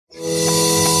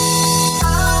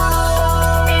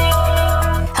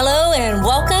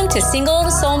to Single to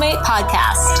Soulmate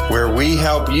Podcast, where we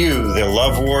help you, the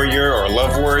love warrior or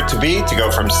love warrior to be, to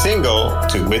go from single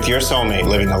to with your soulmate,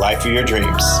 living the life of your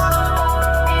dreams.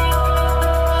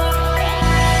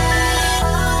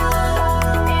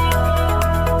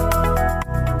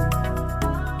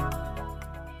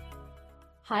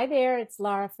 Hi there, it's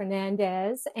Laura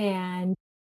Fernandez, and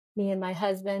me and my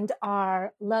husband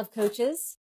are love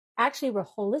coaches. Actually, we're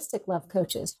holistic love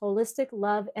coaches, holistic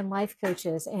love and life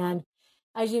coaches. And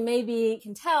as you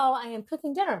can tell, I am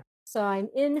cooking dinner. So I'm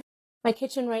in my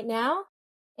kitchen right now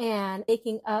and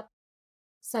making up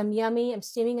some I'm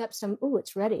steaming up some,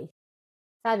 it's ready.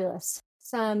 Fabulous.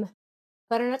 Some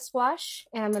butternut squash,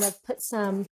 and I'm going to put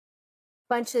some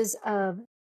bunches of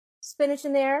spinach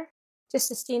in there just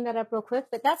to steam that up real quick.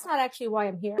 But that's not actually why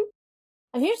I'm here.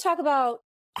 I'm here to talk about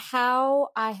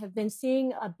how I have been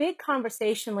seeing a big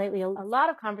conversation lately, a lot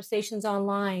of conversations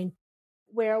online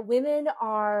where women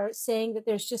are saying that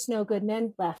there's just no good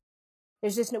men left.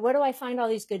 There's just where do I find all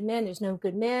these good men? There's no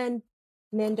good men.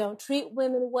 Men don't treat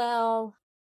women well.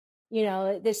 You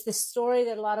know, there's this story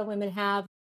that a lot of women have.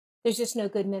 There's just no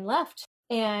good men left.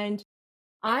 And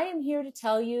I am here to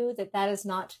tell you that that is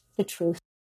not the truth,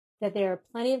 that there are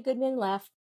plenty of good men left.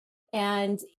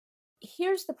 And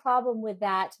here's the problem with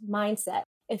that mindset.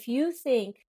 If you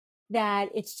think that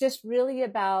it's just really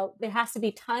about, there has to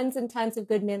be tons and tons of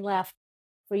good men left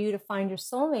for you to find your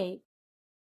soulmate,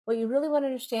 what you really want to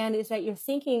understand is that you're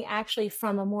thinking actually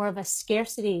from a more of a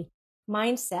scarcity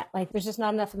mindset. Like there's just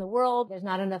not enough in the world. There's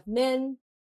not enough men.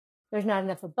 There's not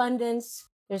enough abundance.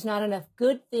 There's not enough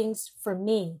good things for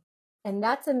me. And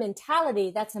that's a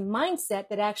mentality. That's a mindset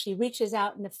that actually reaches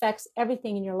out and affects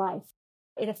everything in your life.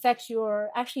 It affects your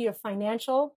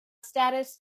financial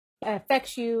status. It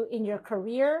affects you in your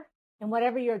career and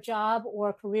whatever your job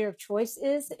or career of choice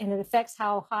is. And it affects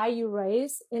how high you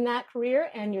raise in that career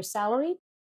and your salary.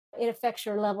 It affects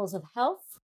your levels of health.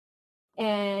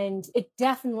 And it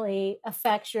definitely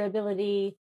affects your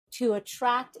ability to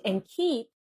attract and keep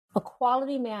a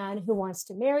quality man who wants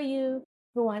to marry you,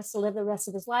 who wants to live the rest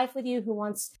of his life with you, who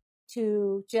wants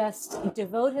to just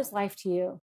devote his life to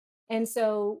you. And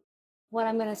so what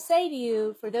I'm going to say to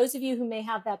you, for those of you who may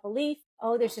have that belief,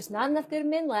 there's just not enough good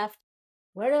men left.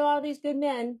 Where are all these good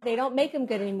men? They don't make them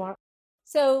good anymore.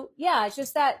 So yeah, it's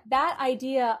just that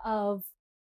idea of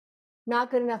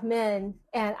not good enough men,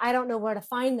 and I don't know where to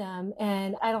find them,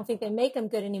 and I don't think they make them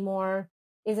good anymore,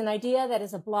 is an idea that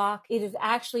is a block. It is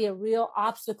actually a real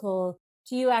obstacle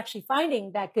to you actually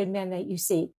finding that good man that you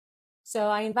seek. So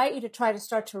I invite you to try to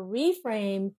start to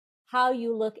reframe how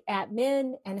you look at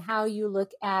men and how you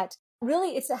look at,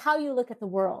 really, it's how you look at the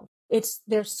world.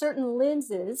 There's certain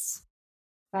lenses,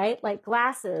 right? Like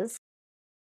glasses.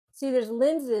 See, there's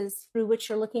lenses through which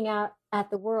you're looking at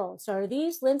the world. So are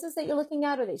these lenses that you're looking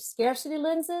at, are they scarcity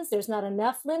lenses? There's not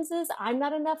enough lenses. I'm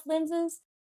not enough lenses.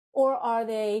 Or are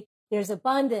they, there's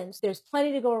abundance. There's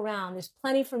plenty to go around. There's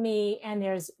plenty for me. And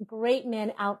there's great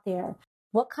men out there.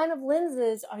 What kind of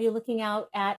lenses are you looking out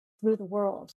at through the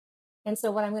world? And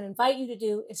so what I'm going to invite you to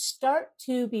do is start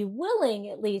to be willing,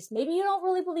 at least, maybe you don't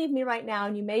really believe me right now.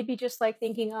 And you may be just like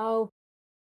thinking,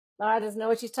 Laura doesn't know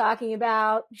what she's talking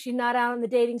about. She's not out on the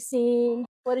dating scene.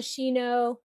 What does she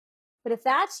know? But if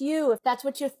that's you, if that's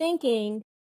what you're thinking,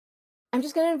 I'm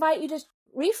just going to invite you to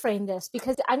reframe this,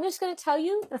 because I'm just going to tell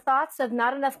you the thoughts of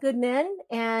not enough good men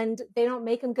and they don't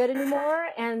make them good anymore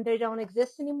and they don't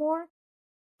exist anymore.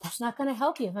 That's not going to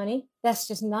help you, honey. That's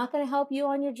just not going to help you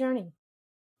on your journey.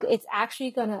 It's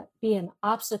actually going to be an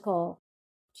obstacle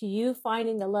to you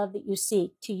finding the love that you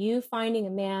seek, to you finding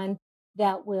a man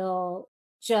that will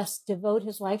just devote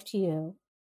his life to you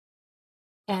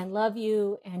and love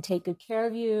you and take good care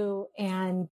of you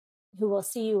and who will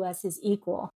see you as his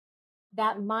equal.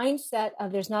 That mindset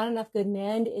of there's not enough good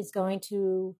men is going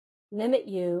to limit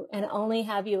you and only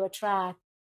have you attract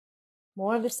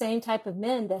more of the same type of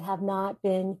men that have not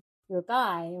been your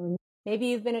guy. Or maybe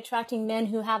you've been attracting men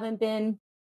who haven't been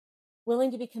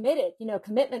willing to be committed,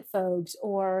 commitment phobes,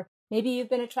 or maybe you've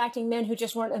been attracting men who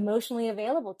just weren't emotionally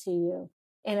available to you.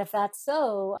 And if that's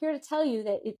so, I'm here to tell you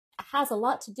that it has a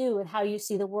lot to do with how you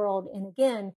see the world. And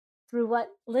again, through what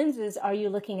lenses are you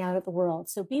looking at the world?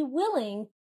 So be willing,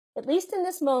 at least in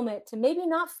this moment, to maybe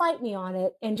not fight me on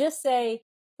it and just say,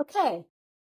 okay,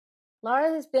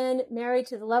 Laura has been married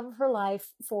to the love of her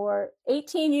life for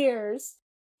 18 years.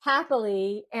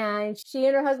 Happily, and she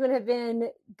and her husband have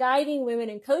been guiding women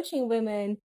and coaching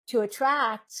women to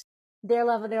attract their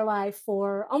love of their life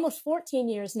for almost 14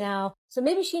 years now. So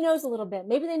maybe she knows a little bit.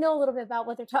 Maybe they know a little bit about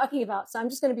what they're talking about. So I'm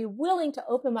just going to be willing to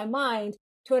open my mind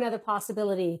to another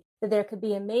possibility that there could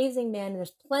be amazing men. And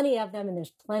there's plenty of them and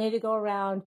there's plenty to go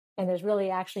around. and there's really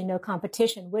actually no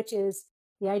competition, which is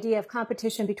the idea of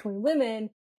competition between women.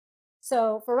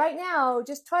 So for right now,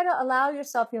 just try to allow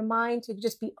yourself, your mind to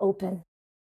just be open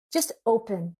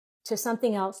to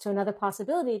something else, to another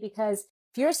possibility. Because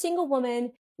if you're a single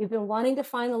woman, you've been wanting to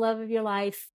find the love of your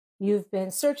life, you've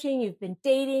been searching, you've been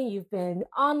dating, you've been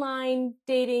online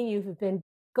dating, you've been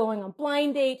going on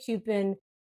blind dates, you've been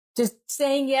just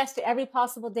saying yes to every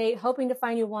possible date, hoping to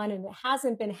find you one, and it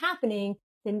hasn't been happening,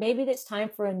 then maybe it's time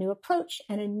for a new approach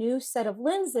and a new set of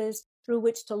lenses through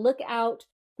which to look out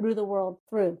through the world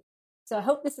through. So I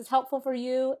hope this is helpful for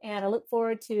you, and I look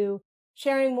forward to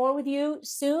sharing more with you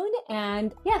soon.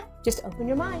 And yeah, just open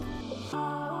your mind.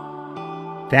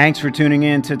 Thanks for tuning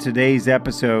in to today's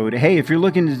episode. Hey, if you're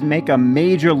looking to make a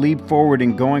major leap forward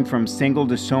in going from single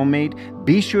to soulmate,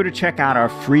 be sure to check out our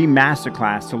free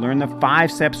masterclass to learn the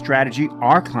 5-step strategy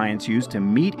our clients use to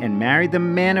meet and marry the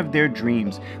man of their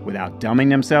dreams without dumbing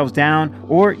themselves down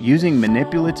or using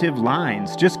manipulative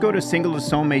lines. Just go to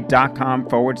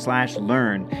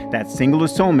singletosoulmate.com/learn. That's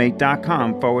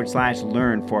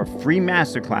singletosoulmate.com/learn for a free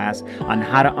masterclass on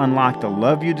how to unlock the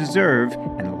love you deserve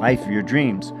and the life of your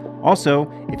dreams.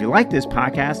 Also, if you like this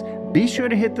podcast, be sure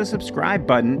to hit the subscribe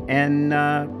button and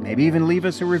maybe even leave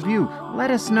us a review. Let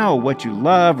us know what you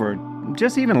love or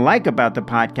just even like about the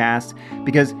podcast,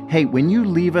 because, hey, when you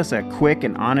leave us a quick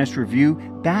and honest review,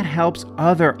 that helps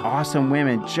other awesome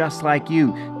women just like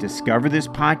you discover this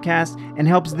podcast and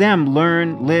helps them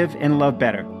learn, live, and love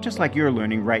better, just like you're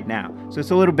learning right now. So it's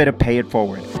a little bit of pay it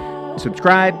forward.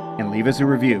 Subscribe and leave us a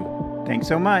review. Thanks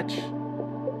so much.